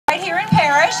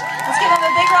Parish. Let's give them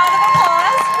a big round of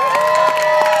applause.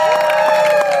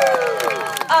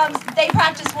 They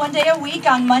practice 1 day a week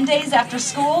on Mondays after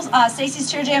schools. Stacy's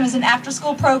Cheer Jam is an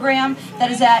after-school program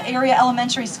that is at area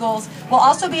elementary schools. We'll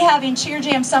also be having Cheer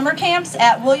Jam summer camps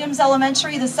at Williams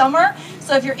Elementary this summer.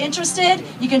 So if you're interested,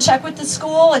 you can check with the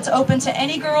school. It's open to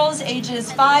any girls ages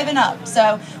 5 and up.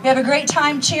 So we have a great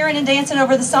time cheering and dancing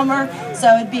over the summer. So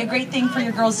it'd be a great thing for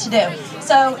your girls to do.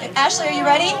 So Ashley, are you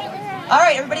ready? All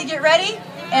right, everybody get ready.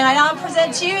 And I now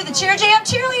present to you the Cheer Jam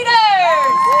cheerleaders.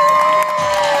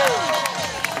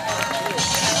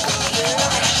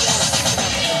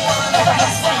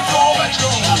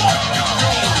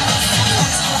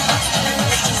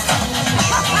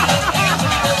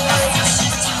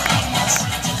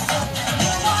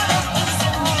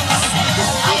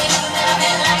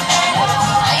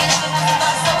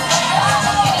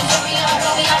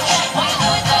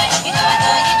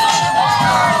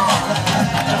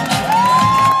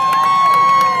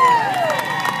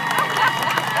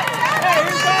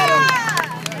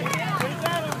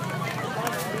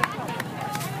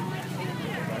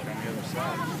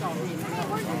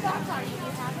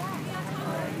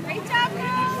 Great job,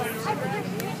 girls!